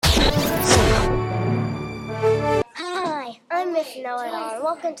Miss Know-It-All, and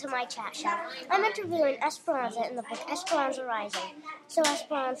welcome to my chat show. I'm interviewing Esperanza in the book Esperanza Rising. So,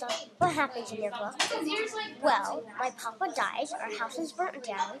 Esperanza, what happens in your book? Well, my papa dies, our house is burnt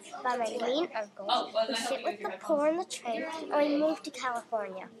down by my mean uncle, we sit with the poor in the train, and we move to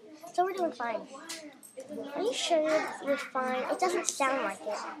California. So we're doing fine. Are you sure you're fine? It doesn't sound like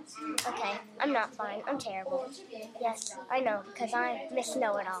it. Okay, I'm not fine. I'm terrible. Yes, I know, because I Miss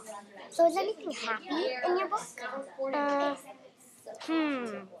Know-It-All. So is anything happy in your book?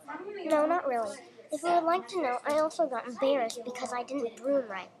 No, not really. If you would like to know, I also got embarrassed because I didn't broom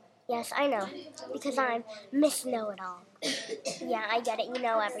right. Yes, I know, because I'm Miss Know-It-All. Yeah, I get it. You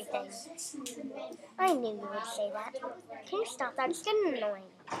know everything. I knew you would say that. Can you stop that? It's getting annoying.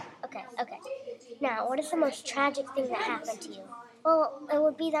 Okay. Now, what is the most tragic thing that happened to you? Well, it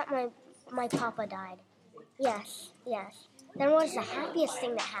would be that my papa died. Yes. Then what is the happiest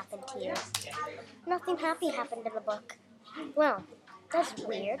thing that happened to you? Nothing happy happened in the book. Well, that's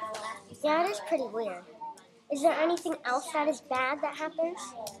weird. Yeah, it is pretty weird. Is there anything else that is bad that happens?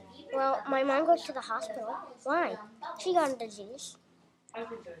 Well, my mom goes to the hospital. Why? She got a disease.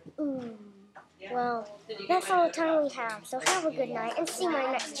 Ooh. Well, that's all the time we have, so have a good night and see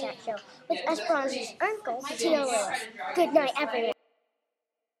my next chat show with Esperanza's uncle, T.O. Lewis. Good night, everyone.